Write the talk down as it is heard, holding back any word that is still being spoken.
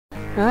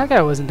That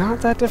guy was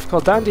not that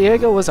difficult. Don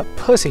Diego was a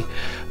pussy.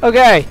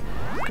 Okay,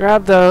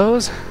 grab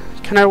those.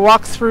 Can I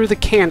walk through the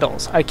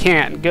candles? I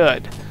can.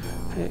 Good.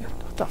 Hey,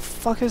 what the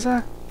fuck is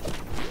that?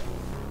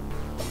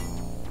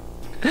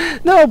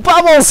 No,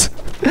 bubbles!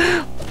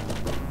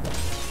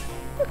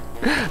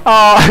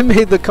 Oh, I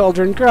made the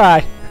cauldron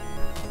cry.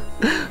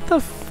 The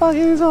fuck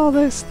is all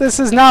this? This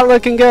is not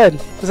looking good.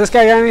 Does this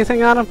guy got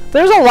anything on him?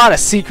 There's a lot of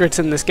secrets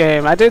in this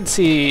game. I did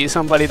see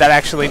somebody that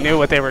actually knew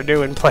what they were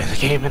doing play the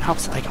game, and I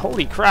was like,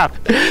 holy crap.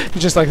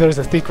 Just like, there's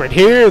a secret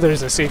here,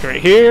 there's a secret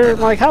here.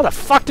 I'm like, how the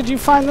fuck did you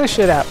find this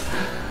shit out?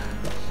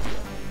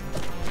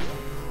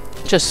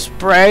 Just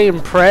spray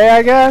and pray,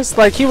 I guess?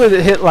 Like, he would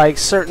hit, like,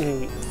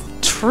 certain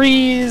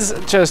trees.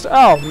 Just,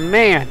 oh,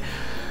 man.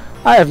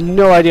 I have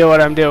no idea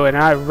what I'm doing.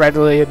 I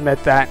readily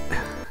admit that.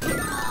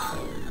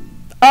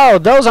 Oh,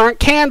 those aren't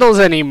candles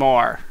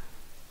anymore.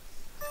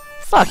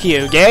 Fuck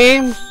you,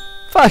 game.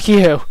 Fuck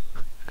you.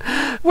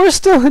 We're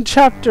still in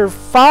chapter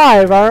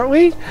 5, aren't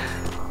we?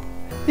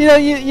 You know,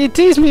 you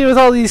tease me with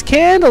all these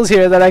candles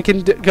here that I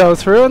can go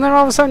through, and then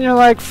all of a sudden you're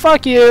like,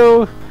 fuck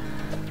you.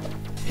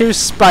 Here's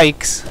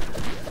spikes.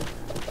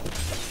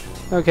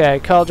 Okay,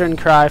 cauldron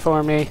cry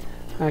for me.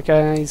 That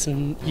guy's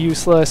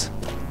useless.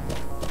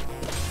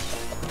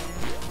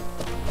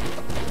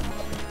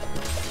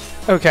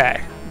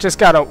 Okay. Just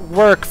gotta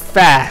work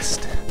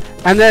fast.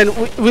 And then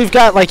we've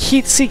got like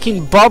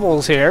heat-seeking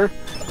bubbles here.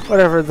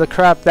 Whatever the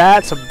crap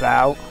that's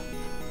about.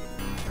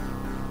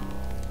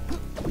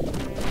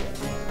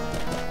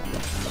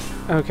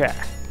 Okay.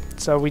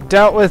 So we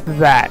dealt with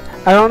that.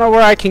 I don't know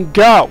where I can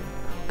go.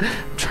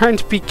 I'm trying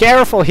to be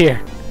careful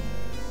here.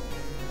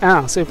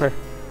 Oh, super.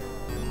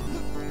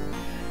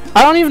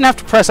 I don't even have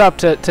to press up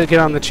to get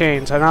on the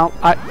chains.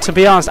 To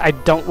be honest, I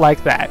don't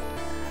like that.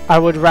 I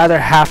would rather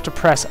have to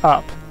press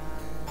up.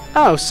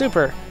 Oh,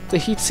 super. The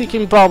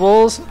heat-seeking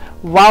bubbles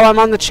while I'm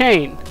on the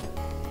chain.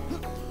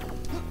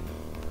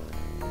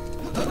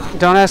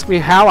 Don't ask me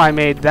how I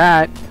made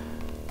that.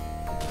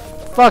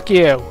 Fuck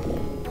you.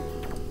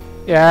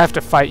 Yeah, I have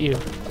to fight you.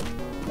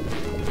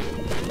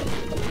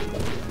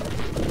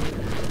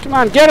 Come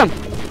on, get him!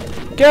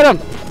 Get him!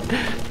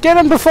 Get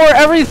him before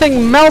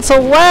everything melts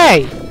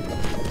away!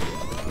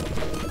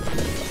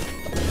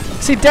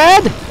 Is he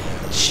dead?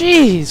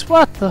 Jeez,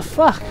 what the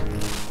fuck?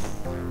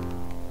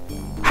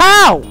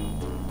 How?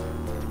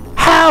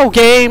 How,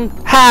 game?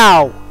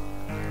 How?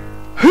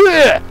 Who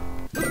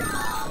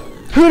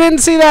didn't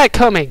see that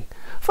coming?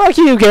 Fuck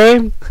you,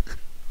 game.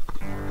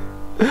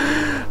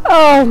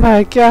 Oh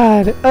my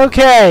god.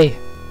 Okay.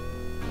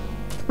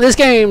 This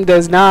game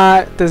does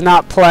not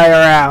play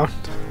around.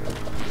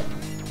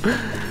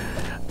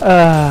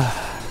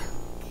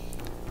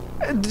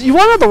 You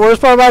want to know the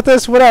worst part about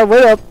this? When I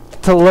went up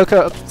to look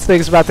up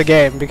things about the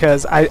game,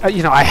 because I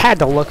had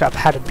to look up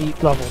how to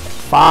beat level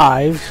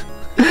 5.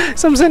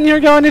 So I'm sitting here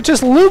going, it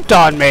just looped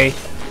on me.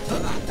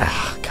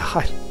 Oh,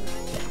 God.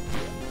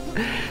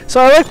 So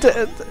I looked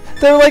at,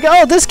 they were like,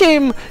 oh, this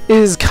game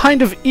is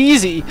kind of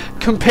easy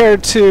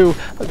compared to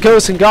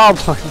Ghosts and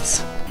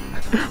Goblins.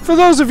 For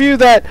those of you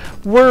that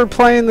were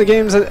playing the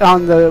games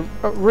on the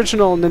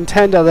original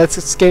Nintendo, that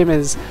this game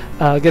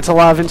gets a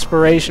lot of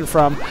inspiration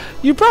from,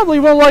 you probably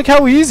won't like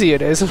how easy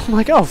it is. And I'm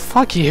like, oh,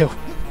 fuck you.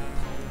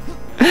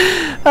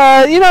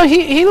 You know,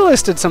 he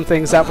listed some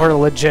things that were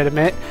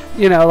legitimate.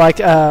 You know, like,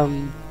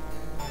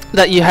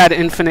 that you had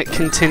infinite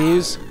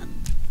continues.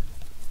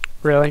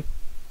 Really?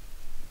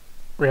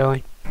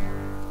 Really?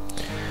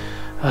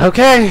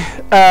 Okay.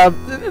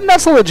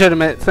 That's a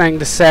legitimate thing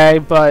to say,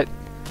 but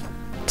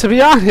to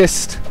be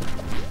honest,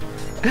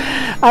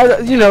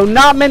 you know,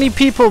 not many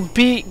people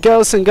beat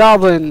Ghosts and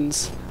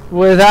Goblins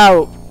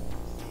without,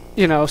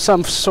 you know,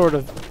 some sort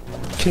of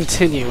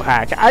continue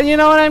hack. You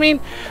know what I mean?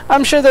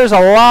 I'm sure there's a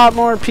lot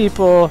more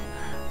people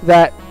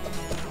that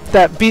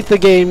beat the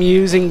game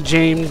using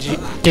Game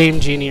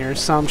Genie or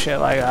some shit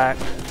like that.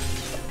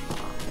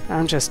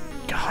 I'm just,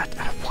 God,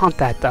 I don't want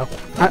that though.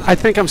 I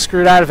think I'm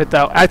screwed out of it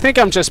though. I think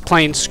I'm just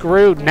plain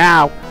screwed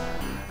now.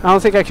 I don't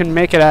think I can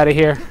make it out of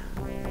here.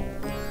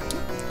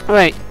 Oh,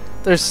 wait,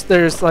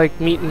 there's like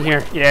meat in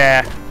here.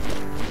 Yeah.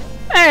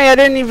 Hey, I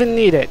didn't even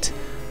need it.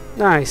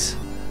 Nice.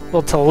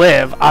 Well, to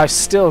live, I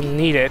still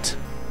need it.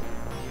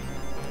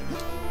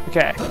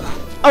 Okay.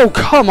 Oh,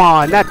 come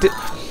on! That did.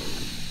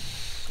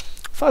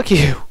 Fuck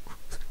you.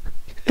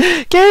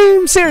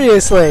 Game,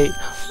 seriously!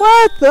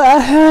 What the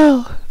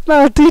hell?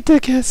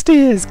 Maldita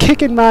Castilla is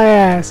kicking my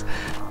ass.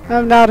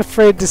 I'm not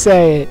afraid to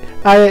say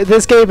it.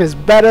 This game is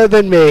better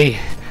than me,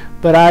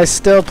 but I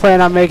still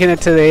plan on making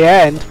it to the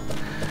end.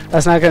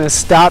 That's not going to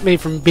stop me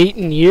from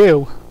beating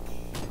you.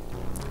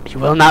 You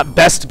will not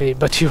best me,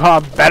 but you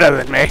are better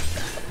than me.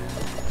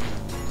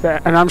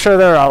 And I'm sure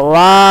there are a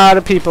lot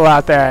of people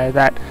out there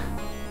that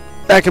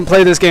can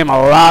play this game a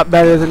lot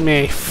better than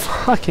me.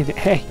 Fucking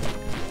A.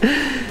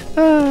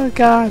 Oh,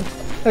 God.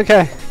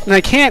 Okay. And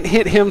I can't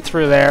hit him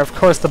through there. Of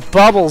course, the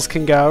bubbles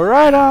can go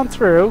right on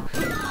through.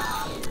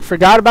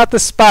 Forgot about the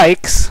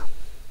spikes.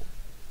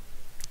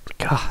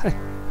 God.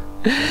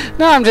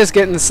 Now I'm just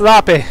getting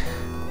sloppy.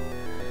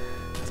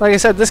 Like I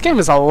said, this game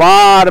is a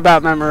lot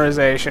about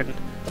memorization.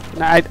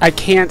 I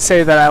can't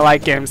say that I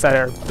like games that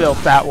are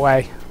built that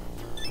way.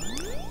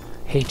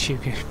 Hate you,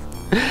 game.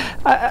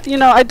 You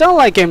know, I don't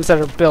like games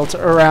that are built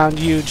around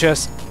you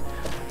just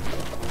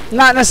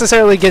not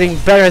necessarily getting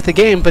better at the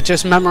game, but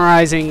just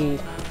memorizing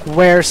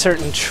where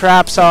certain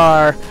traps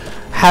are,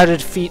 how to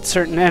defeat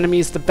certain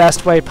enemies the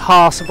best way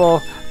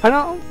possible. I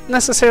don't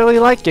necessarily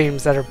like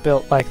games that are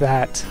built like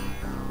that.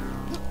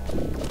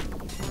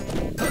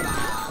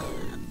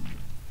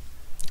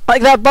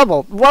 Like that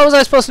bubble. What was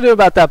I supposed to do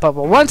about that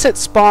bubble? Once it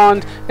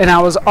spawned and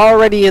I was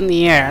already in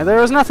the air,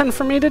 there was nothing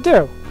for me to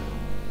do.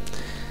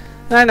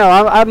 I know,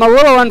 I'm a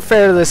little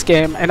unfair to this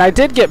game, and I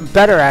did get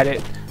better at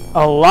it.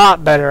 A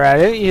lot better at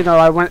it. You know,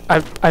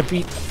 I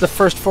beat the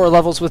first 4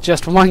 levels with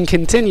just 1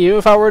 continue.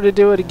 If I were to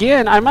do it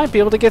again, I might be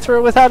able to get through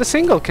it without a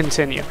single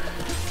continue.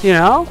 You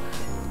know?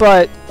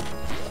 But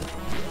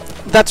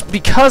that's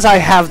because I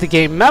have the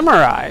game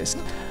memorized.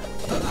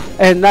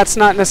 And that's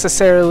not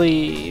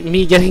necessarily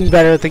me getting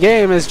better at the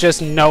game, it's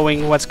just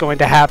knowing what's going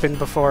to happen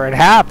before it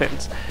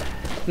happens.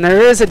 And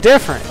there is a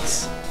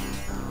difference.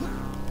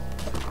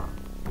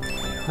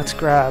 Let's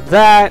grab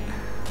that.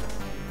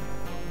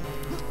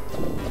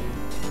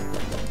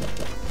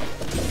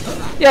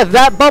 Yeah,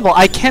 that bubble.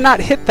 I cannot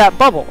hit that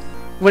bubble.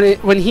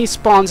 When he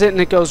spawns it and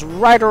it goes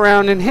right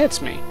around and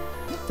hits me.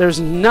 There's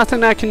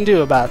nothing I can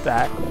do about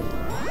that.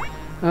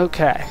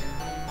 Okay.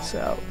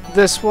 So,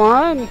 this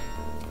one.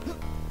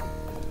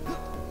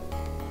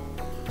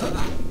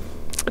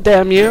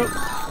 Damn you.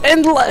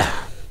 And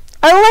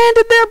I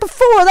landed there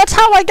before. That's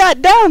how I got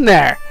down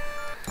there.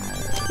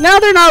 Now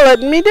they're not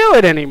letting me do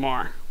it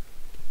anymore.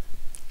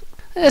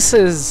 This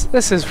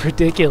is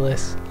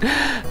ridiculous.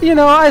 You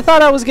know, I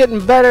thought I was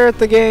getting better at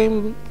the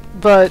game,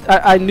 but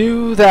I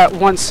knew that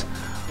once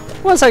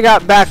I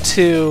got back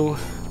to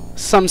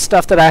some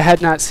stuff that I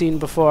had not seen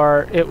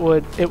before, it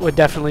would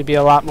definitely be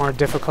a lot more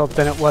difficult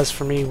than it was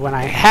for me when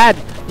I had,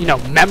 you know,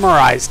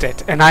 memorized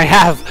it. And I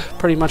have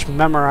pretty much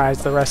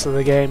memorized the rest of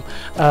the game.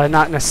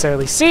 Not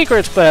necessarily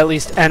secrets, but at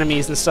least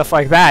enemies and stuff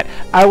like that.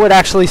 I would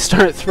actually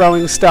start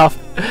throwing stuff,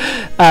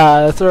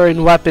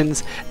 throwing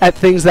weapons at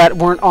things that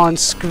weren't on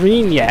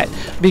screen yet,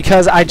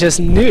 because I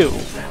just knew.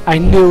 I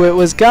knew it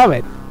was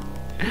coming.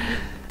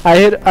 I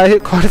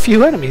hit quite a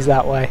few enemies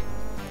that way.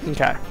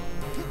 Okay.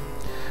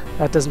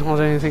 That doesn't hold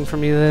anything for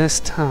me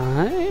this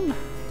time.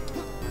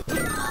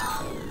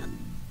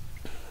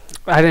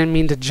 I didn't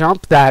mean to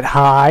jump that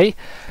high.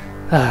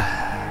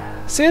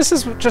 See, this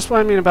is just what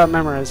I mean about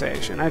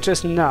memorization. I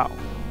just know.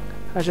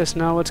 I just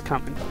know what's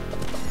coming.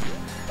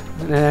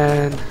 And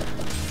then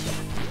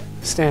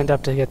stand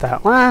up to get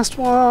that last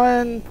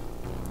one.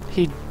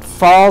 He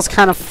falls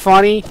kind of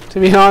funny, to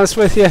be honest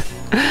with you.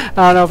 I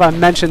don't know if I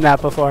mentioned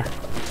that before.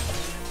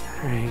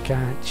 Alright,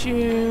 got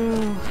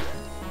you.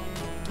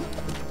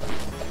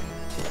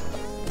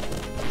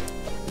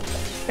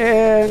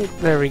 And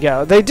there we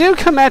go. They do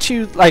come at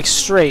you like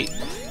straight,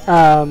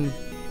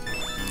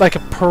 like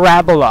a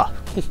parabola.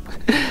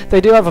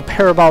 They do have a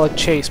parabolic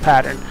chase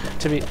pattern.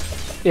 To be,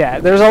 yeah.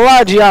 There's a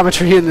lot of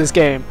geometry in this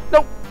game.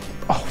 Nope.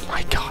 Oh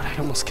my god! I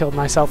almost killed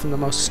myself in the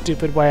most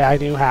stupid way I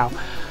knew how.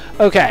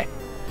 Okay,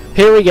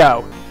 here we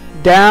go.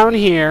 Down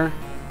here,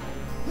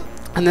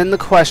 and then the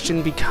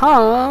question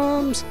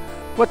becomes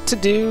what to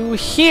do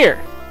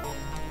here.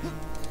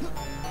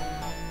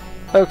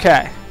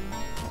 Okay.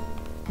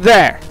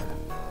 There.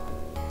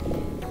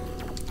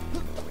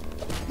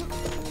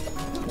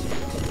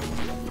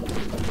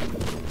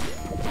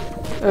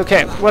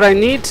 Okay, what I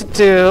need to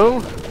do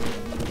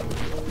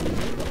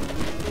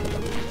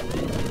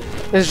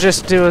is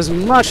just do as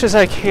much as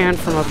I can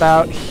from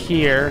about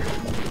here.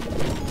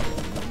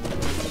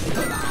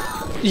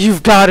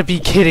 You've got to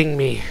be kidding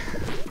me.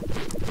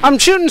 I'm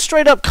shooting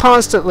straight up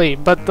constantly,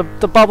 but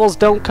the bubbles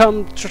don't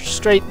come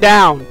straight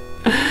down.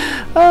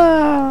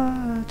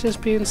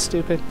 Just being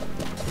stupid.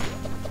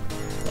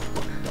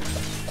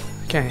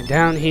 Okay,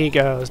 down he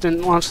goes.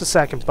 Didn't launch the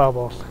second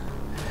bubble.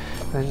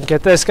 Then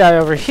get this guy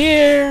over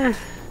here.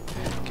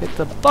 Get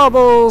the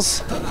bubbles.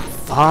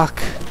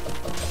 Fuck.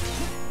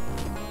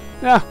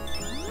 Yeah.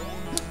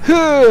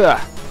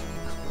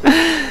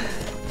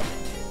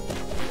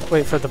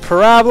 Wait for the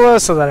parabola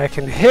so that I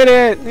can hit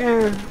it.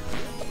 Yeah.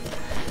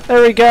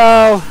 There we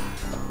go.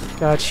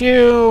 Got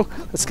you.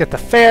 Let's get the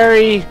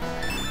fairy.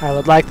 I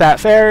would like that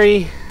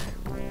fairy.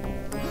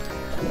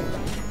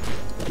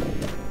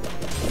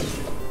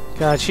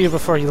 Got you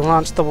before you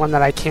launch the one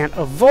that I can't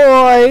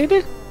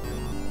avoid.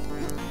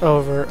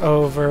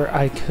 Over,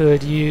 I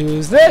could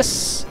use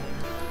this.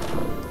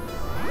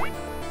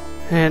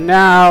 And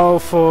now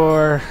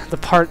for the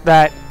part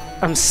that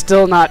I'm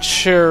still not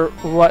sure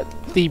what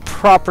the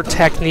proper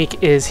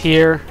technique is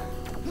here.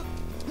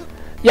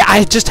 Yeah,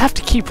 I just have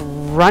to keep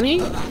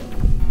running?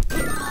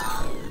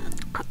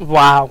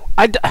 Wow.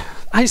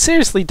 I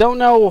seriously don't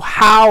know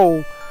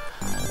how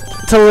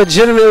to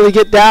legitimately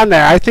get down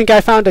there. I think I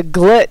found a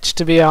glitch,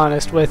 to be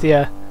honest with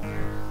you.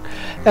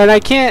 And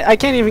I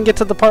can't even get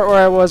to the part where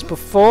I was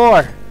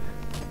before.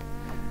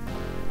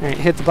 Alright,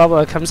 hit the bubble,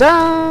 it comes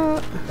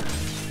out.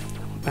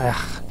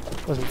 Ugh.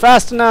 Wasn't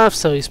fast enough,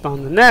 so he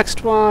spawned the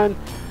next one.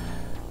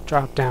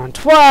 Drop down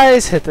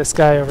twice, hit this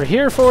guy over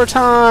here 4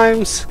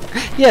 times.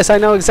 Yes, I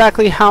know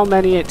exactly how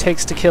many it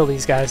takes to kill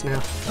these guys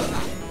now.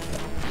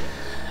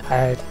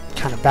 I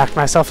kind of backed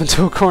myself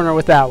into a corner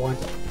with that one.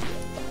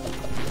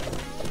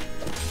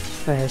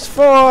 There's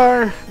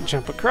 4.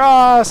 Jump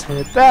across,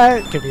 hit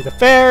that, give me the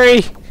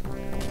fairy.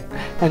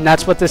 And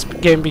that's what this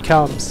game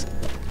becomes.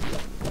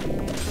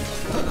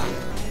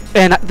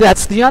 And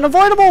that's the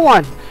unavoidable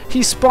one.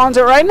 He spawns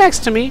it right next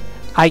to me.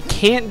 I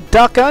can't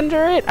duck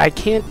under it. I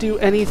can't do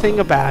anything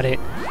about it.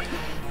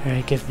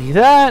 Alright, give me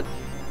that.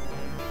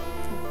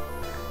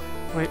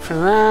 Wait for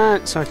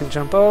that so I can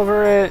jump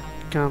over it.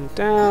 Come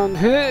down.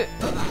 Hit.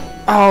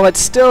 Oh, it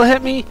still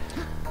hit me?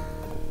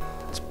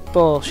 It's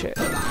bullshit.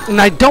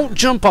 And I don't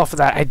jump off of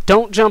that. I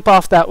don't jump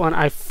off that one.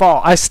 I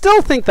fall. I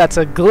still think that's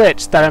a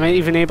glitch that I'm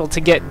even able to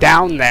get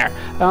down there.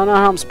 I don't know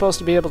how I'm supposed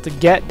to be able to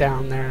get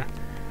down there.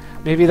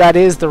 Maybe that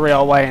is the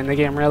real way, and the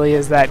game really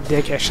is that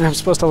dickish, and I'm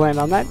supposed to land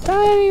on that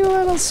tiny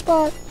little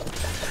spot.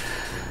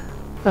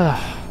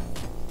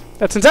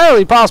 That's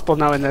entirely possible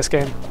now in this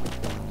game.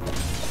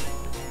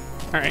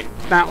 Alright,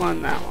 that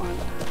one, that one.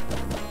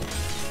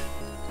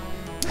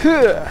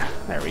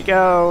 There we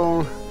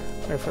go.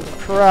 Wait for the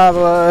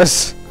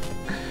parabolas.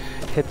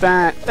 Hit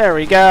that. There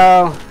we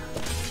go.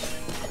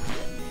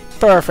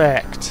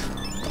 Perfect.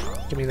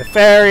 Give me the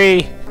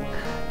fairy.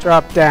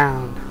 Drop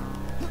down.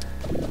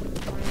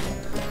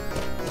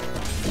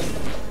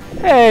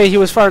 Hey, he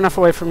was far enough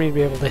away for me to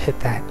be able to hit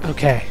that.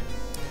 Okay.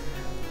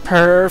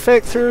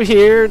 Perfect through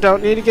here.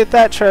 Don't need to get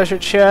that treasure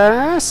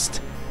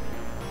chest.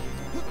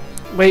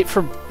 Wait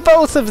for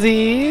both of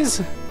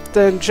these.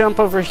 Then jump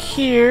over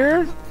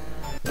here.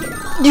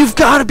 You've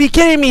got to be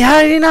kidding me.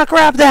 How did he not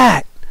grab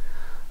that?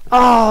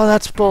 Oh,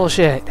 that's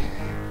bullshit.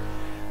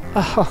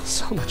 Oh,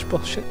 so much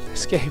bullshit in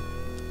this game.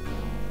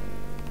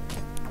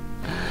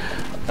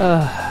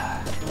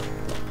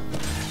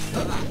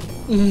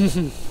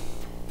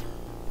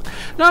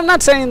 No, I'm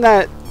not saying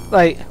that,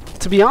 like,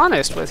 to be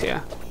honest with you.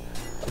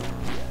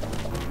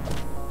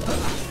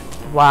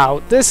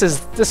 Wow, this is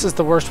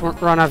the worst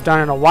run I've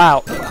done in a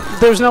while.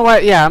 There's no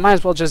way. Yeah, I might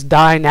as well just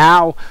die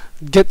now,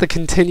 get the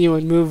continue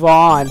and move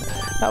on.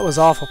 That was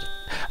awful.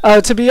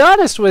 To be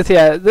honest with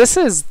you, this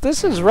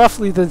is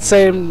roughly the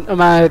same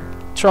amount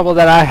of trouble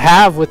that I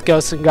have with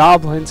Ghosts and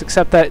Goblins,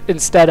 except that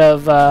instead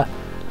of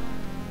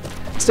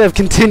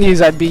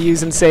continues, I'd be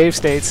using save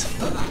states.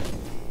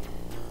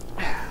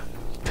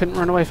 Couldn't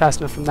run away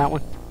fast enough from that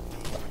one.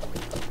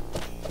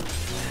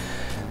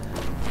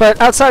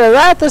 But outside of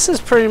that, this is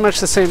pretty much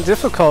the same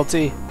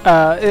difficulty.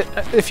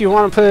 If you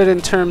want to put it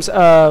in terms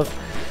of,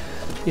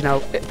 you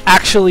know,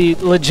 actually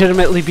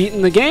legitimately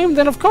beating the game,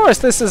 then of course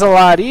this is a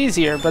lot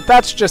easier. But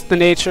that's just the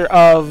nature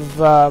of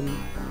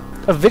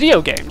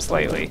video games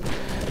lately.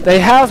 They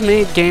have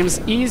made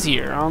games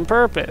easier on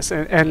purpose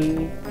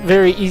and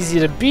very easy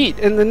to beat.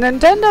 In the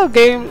Nintendo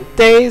game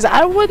days,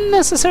 I wouldn't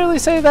necessarily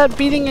say that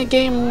beating a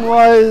game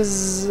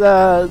was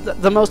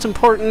the most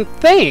important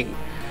thing.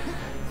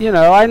 You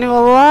know, I knew a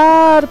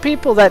lot of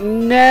people that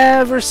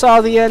never saw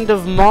the end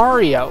of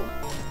Mario,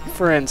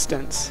 for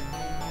instance.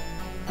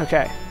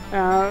 Okay.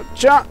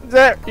 Jump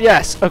there.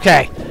 Yes.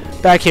 Okay.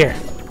 Back here.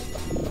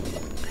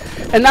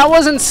 And that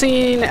wasn't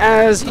seen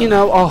as, you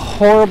know, a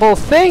horrible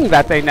thing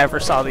that they never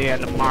saw the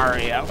end of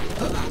Mario.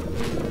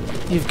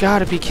 You've got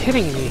to be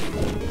kidding me.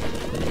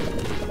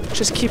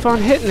 Just keep on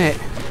hitting it.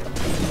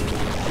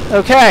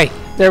 Okay,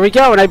 there we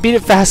go. And I beat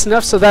it fast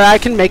enough so that I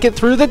can make it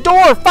through the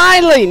door.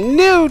 Finally!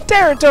 New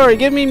territory!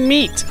 Give me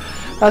meat.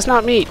 That's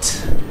not meat.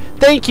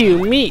 Thank you,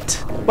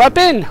 meat.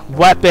 Weapon?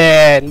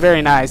 Weapon.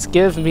 Very nice.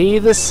 Give me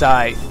the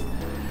scythe.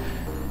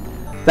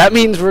 That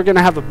means we're going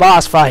to have a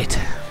boss fight.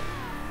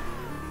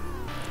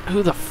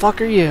 Who the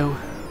fuck are you?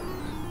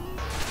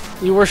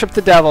 You worship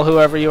the devil,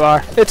 whoever you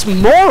are. It's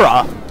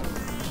Moura!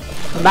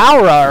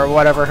 Moura, or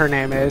whatever her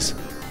name is.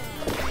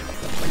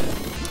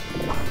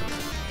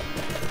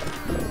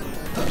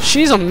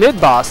 She's a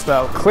mid-boss,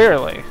 though,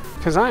 clearly.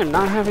 Because I am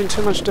not having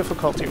too much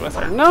difficulty with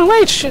her. No,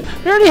 wait, shit.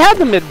 We already had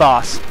the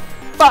mid-boss.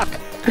 Fuck.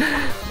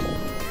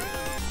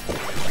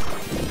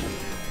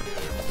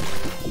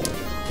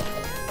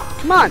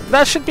 Come on,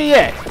 that should be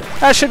it.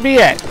 That should be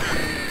it.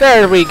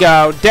 There we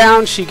go.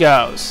 Down she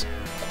goes.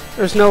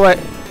 There's no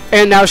way.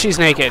 And now she's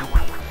naked.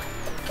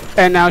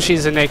 And now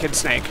she's a naked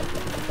snake.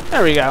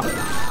 There we go.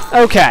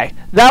 Okay.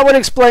 That would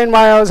explain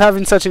why I was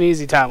having such an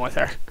easy time with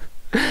her.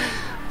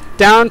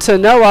 Down to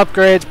no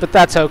upgrades, but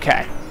that's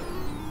okay.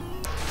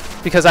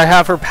 Because I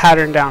have her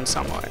pattern down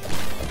somewhat.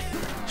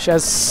 She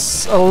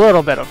has a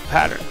little bit of a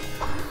pattern.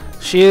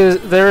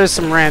 There is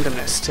some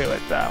randomness to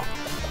it, though.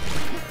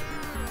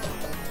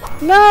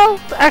 No,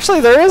 actually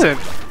there isn't.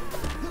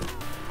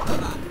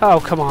 Oh,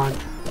 come on.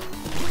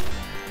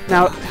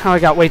 Now I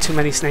got way too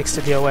many snakes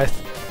to deal with.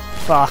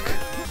 Fuck.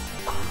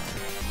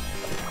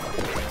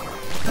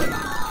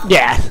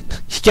 Yeah,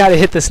 you gotta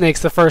hit the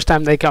snakes the first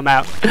time they come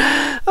out.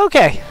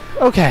 Okay,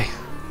 okay.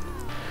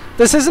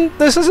 This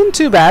isn't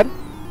too bad.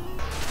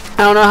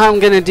 I don't know how I'm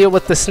gonna deal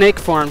with the snake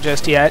form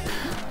just yet,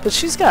 but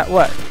she's got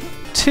what?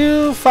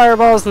 2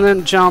 fireballs and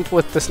then jump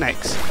with the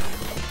snakes.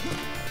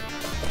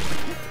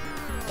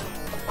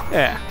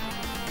 Yeah.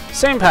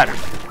 Same pattern.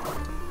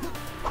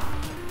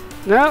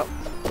 No.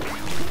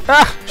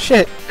 Ah,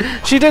 shit.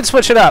 She did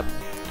switch it up.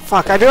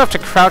 Fuck, I do have to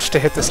crouch to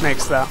hit the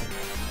snakes, though.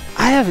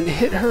 I haven't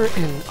hit her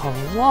in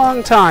a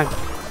long time.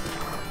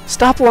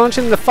 Stop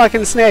launching the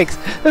fucking snakes.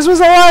 This was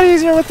a lot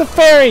easier with the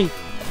fairy.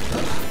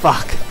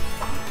 Fuck.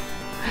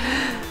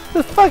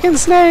 The fucking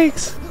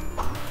snakes.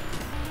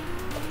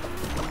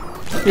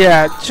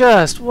 Yeah,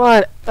 just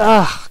what?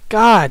 Ugh,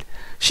 God.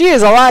 She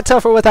is a lot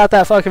tougher without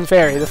that fucking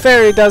fairy. The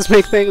fairy does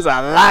make things a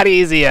lot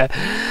easier.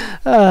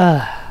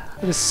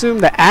 I'd assume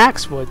the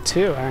axe would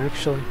too,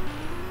 actually.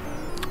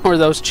 Or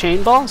those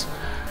chain balls.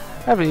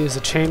 I haven't used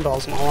the chain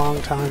balls in a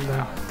long time,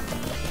 though.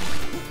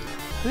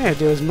 I think I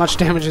do as much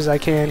damage as I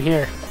can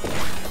here.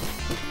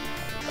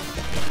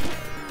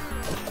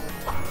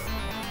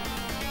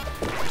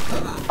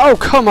 Oh,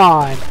 come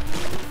on!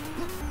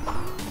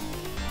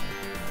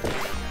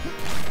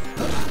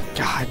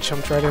 God,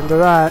 jumped right into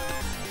that.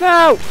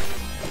 No!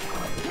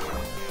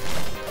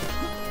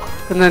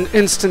 And then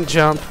instant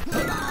jump.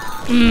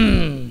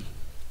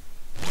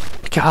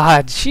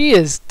 God, she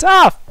is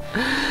tough!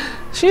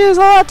 She is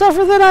a lot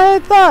tougher than I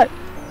had thought!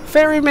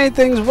 Fairy made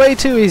things way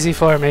too easy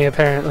for me,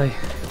 apparently.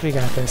 We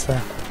got this,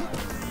 though.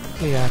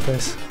 We got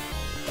this.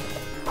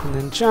 And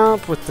then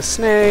jump with the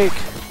snake.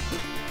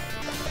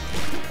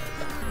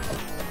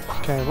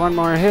 Okay, one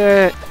more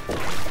hit.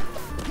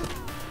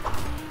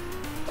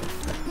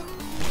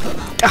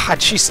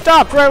 God, she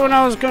stopped right when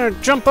I was gonna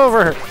jump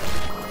over her.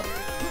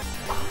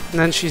 And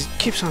then she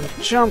keeps on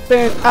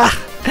jumping. Ah!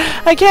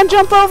 I can't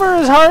jump over her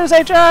as hard as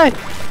I try!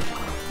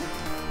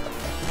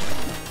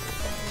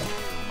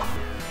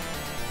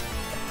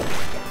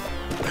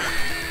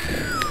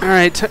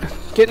 Alright,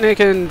 get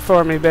naked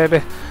for me,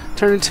 baby.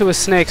 Turn into a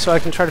snake so I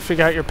can try to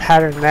figure out your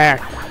pattern there.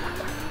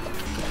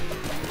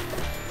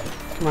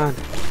 Come on.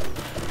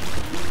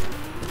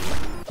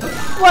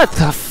 What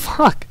the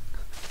fuck?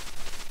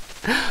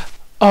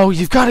 Oh,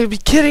 you've got to be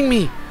kidding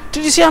me!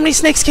 Did you see how many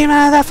snakes came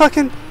out of that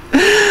fucking...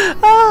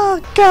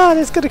 Oh, God,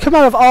 it's gonna come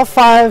out of all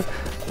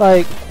 5,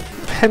 like,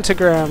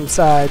 pentagram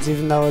sides,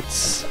 even though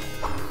it's...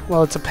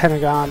 Well, it's a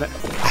pentagon.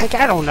 I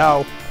don't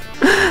know.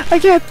 I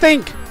can't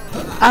think!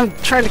 I'm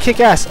trying to kick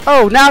ass.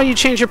 Oh, now you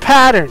change your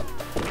pattern!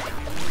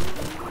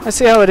 I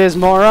see how it is,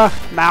 Moura.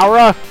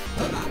 Moura.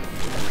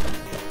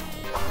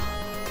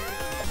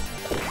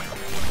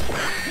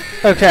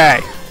 Okay.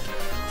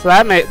 So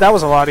that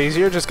was a lot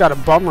easier. Just gotta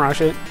bum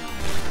rush it.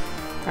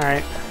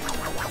 Alright.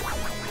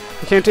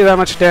 I can't do that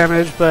much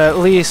damage, but at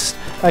least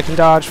I can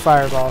dodge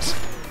fireballs.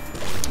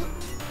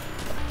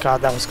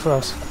 God, that was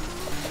close.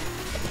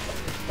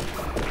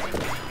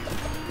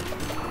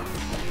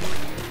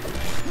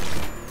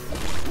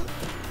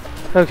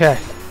 Okay.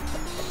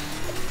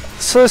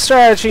 So the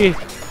strategy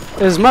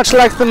is much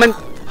like the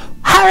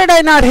How did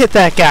I not hit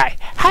that guy?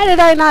 How did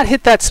I not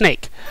hit that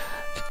snake?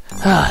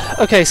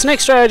 Okay, snake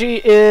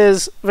strategy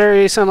is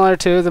very similar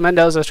to the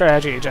Mendoza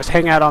strategy. Just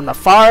hang out on the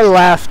far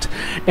left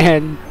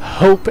and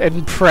hope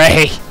and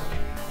pray.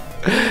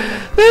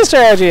 This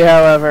strategy,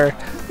 however,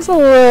 is a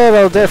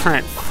little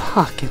different.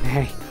 Fucking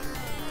hey.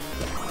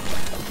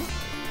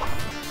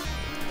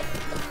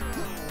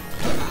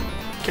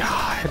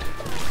 God.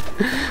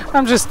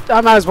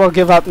 I might as well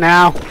give up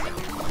now.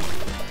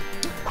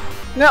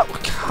 No,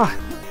 God.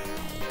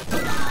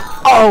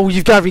 Oh,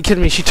 you've got to be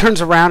kidding me. She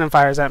turns around and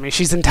fires at me.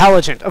 She's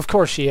intelligent. Of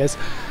course she is.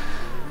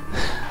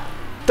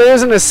 There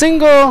isn't a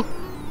single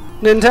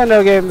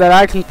Nintendo game that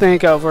I can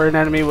think of where an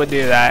enemy would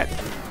do that.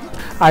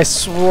 I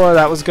swore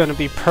that was going to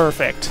be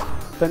perfect.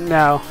 But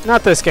no,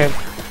 not this game.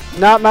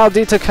 Not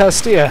Maldita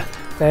Castilla.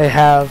 They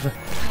have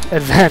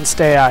advanced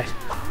AI.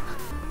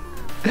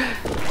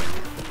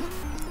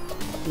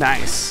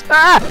 Nice.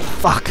 Ah!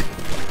 Fuck.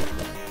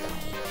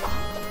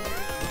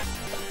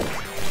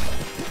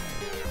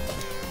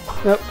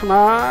 Nope, come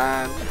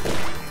on.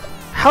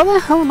 How the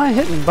hell am I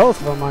hitting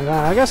both of them like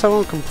that? I guess I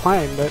won't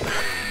complain, but...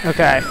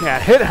 Okay, yeah,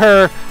 hit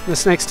her, the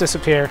snakes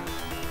disappear.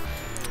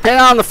 And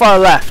on the far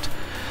left.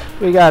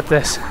 We got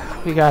this.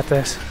 We got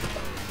this.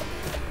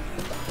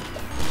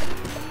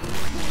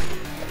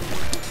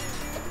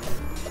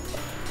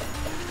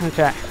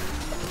 Okay.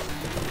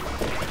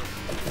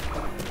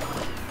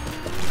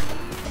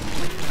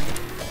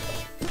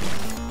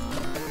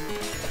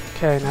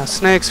 Okay, now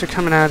snakes are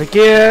coming out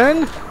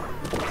again.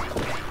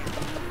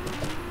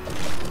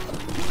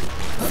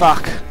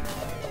 Fuck.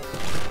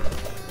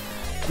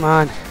 Come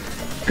on.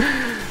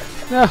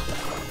 No.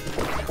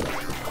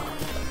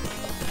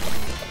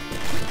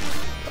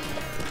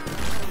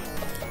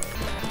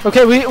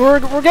 Okay,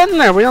 we're getting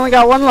there. We only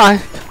got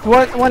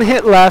one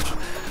hit left,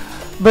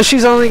 but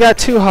she's only got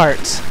 2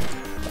 hearts.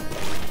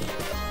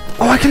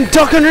 Oh, I can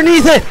duck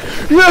underneath it.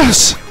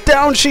 Yes,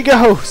 down she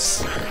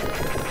goes.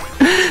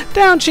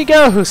 Down she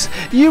goes.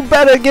 You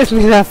better give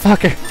me that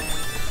fucker.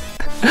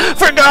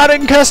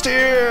 Forgotten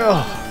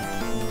Castille.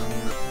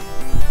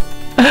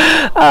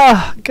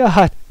 Oh,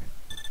 God.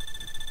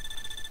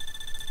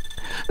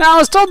 Now, I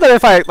was told that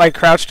if I, like,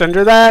 crouched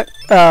under that,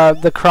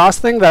 the cross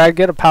thing, that I'd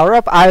get a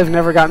power-up. I've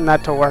never gotten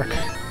that to work.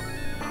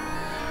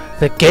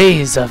 The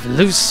gaze of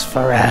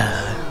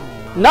Lucifer.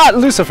 Not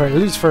Lucifer,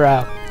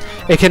 Lucifer.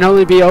 It can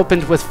only be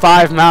opened with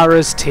 5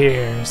 Moura's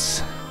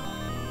tears.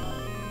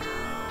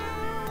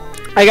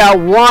 I got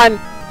 1.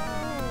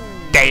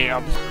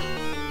 Damn.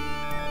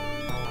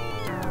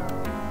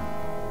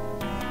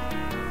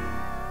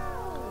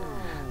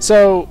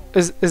 So,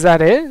 is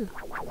that it?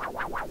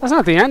 That's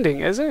not the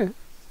ending, is it?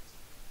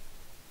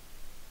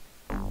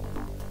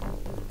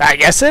 I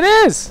guess it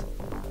is!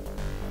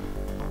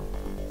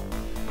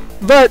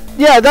 But,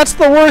 yeah, that's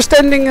the worst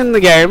ending in the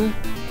game.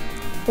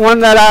 One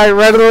that I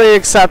readily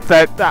accept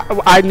that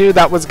I knew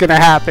that was gonna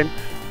happen.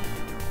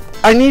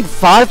 I need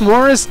 5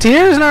 Moura's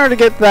tears in order to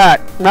get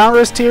that.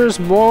 Moura's tears,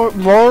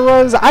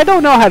 Moura's... I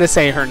don't know how to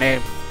say her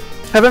name.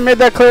 Haven't made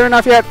that clear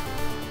enough yet.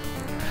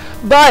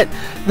 But,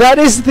 that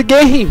is the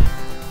game.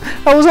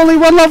 I was only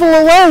 1 level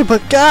away,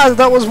 but God,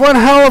 that was one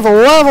hell of a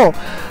level.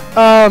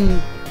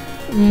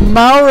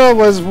 Moura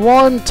was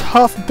one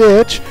tough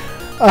bitch.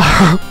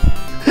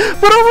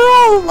 But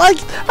overall, like,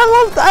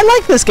 I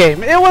like this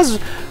game. It was,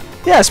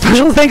 yeah,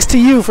 special thanks to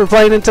you for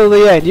playing until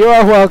the end. You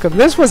are welcome.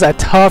 This was a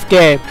tough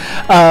game.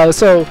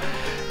 So,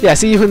 yeah,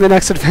 see you in the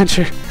next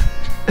adventure.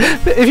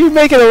 If you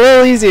make it a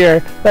little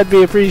easier, that'd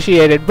be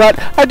appreciated. But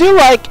I do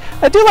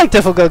like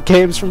difficult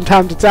games from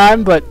time to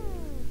time, but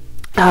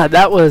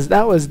that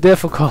was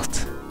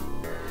difficult.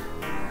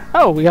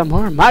 Oh, we got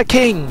more. My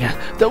king!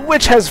 The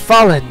witch has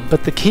fallen,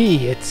 but the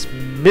key, it's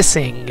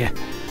missing.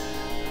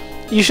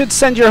 You should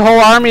send your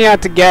whole army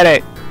out to get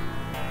it.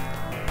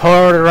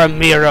 Poor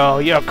Ramiro,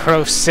 your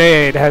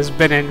crusade has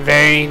been in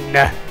vain.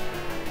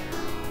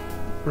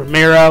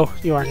 Ramiro,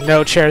 you are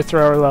no chair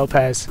thrower,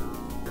 Lopez.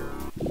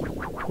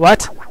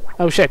 What?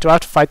 Oh shit, do I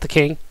have to fight the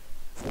king?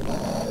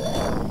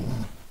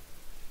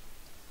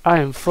 I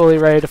am fully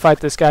ready to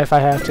fight this guy if I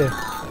have to.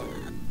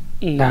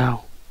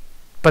 No.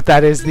 But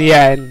that is the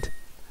end.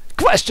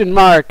 Question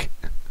mark!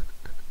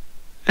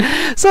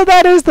 So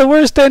that is the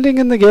worst ending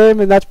in the game,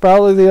 and that's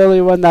probably the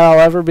only one that I'll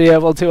ever be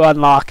able to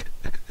unlock.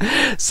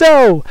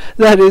 So,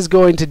 that is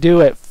going to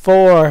do it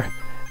for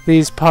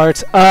these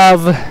parts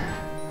of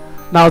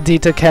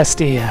Maldita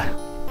Castilla.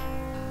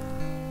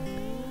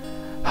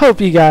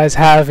 Hope you guys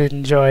have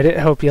enjoyed it.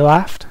 Hope you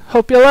laughed.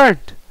 Hope you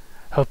learned.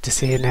 Hope to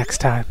see you next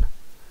time.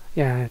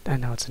 Yeah, I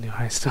know it's a new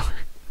high story.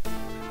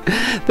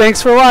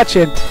 Thanks for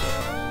watching.